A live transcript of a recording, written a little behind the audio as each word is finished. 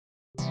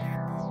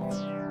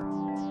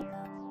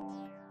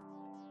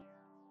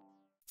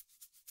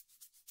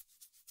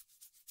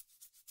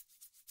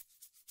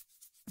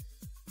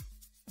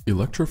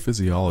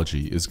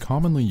Electrophysiology is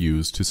commonly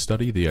used to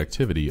study the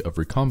activity of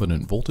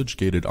recombinant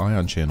voltage-gated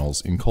ion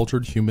channels in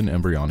cultured human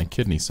embryonic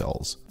kidney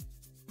cells.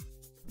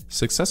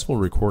 Successful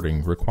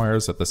recording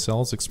requires that the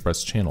cells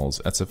express channels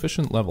at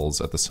sufficient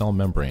levels at the cell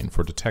membrane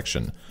for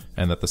detection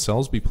and that the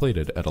cells be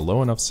plated at a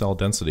low enough cell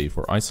density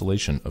for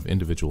isolation of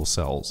individual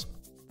cells.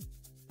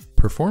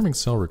 Performing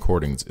cell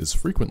recordings is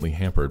frequently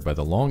hampered by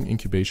the long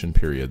incubation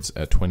periods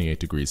at 28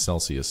 degrees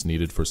Celsius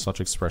needed for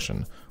such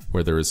expression,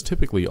 where there is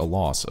typically a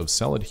loss of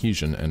cell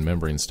adhesion and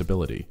membrane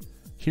stability.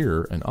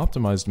 Here, an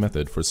optimized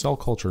method for cell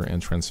culture and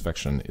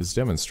transfection is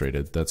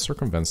demonstrated that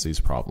circumvents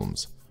these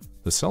problems.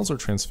 The cells are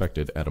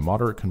transfected at a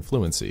moderate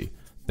confluency,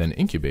 then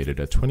incubated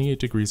at 28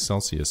 degrees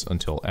Celsius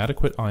until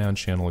adequate ion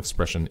channel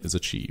expression is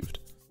achieved.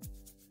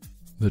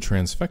 The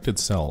transfected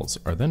cells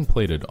are then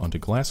plated onto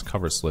glass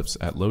cover slips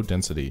at low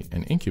density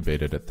and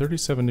incubated at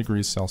 37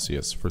 degrees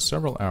Celsius for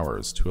several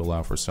hours to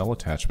allow for cell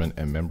attachment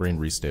and membrane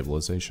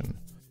restabilization.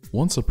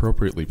 Once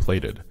appropriately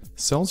plated,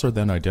 cells are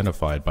then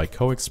identified by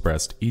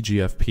co-expressed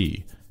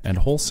EGFP and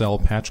whole cell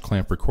patch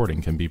clamp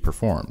recording can be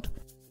performed.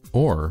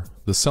 Or,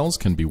 the cells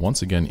can be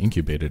once again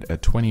incubated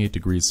at 28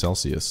 degrees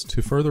Celsius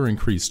to further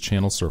increase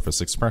channel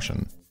surface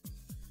expression.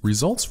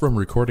 Results from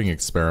recording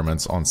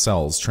experiments on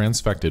cells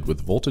transfected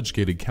with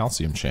voltage-gated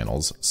calcium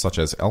channels, such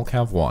as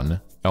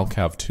LCaV1,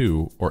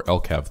 LCaV2, or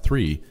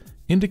LCaV3,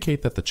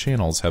 indicate that the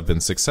channels have been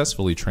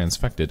successfully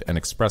transfected and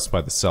expressed by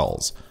the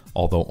cells,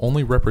 although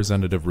only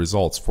representative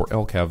results for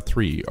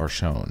LCaV3 are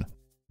shown.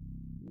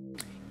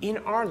 In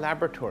our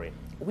laboratory,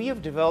 we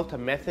have developed a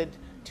method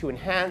to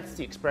enhance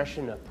the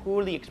expression of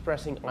poorly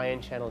expressing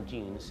ion channel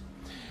genes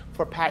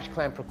for patch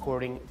clamp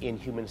recording in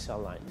human cell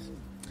lines.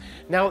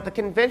 Now, the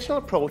conventional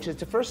approach is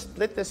to first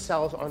split the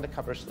cells onto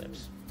cover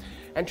slips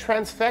and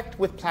transfect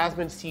with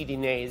plasmid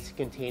cDNAs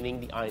containing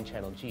the ion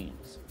channel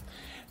genes,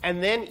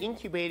 and then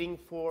incubating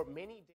for many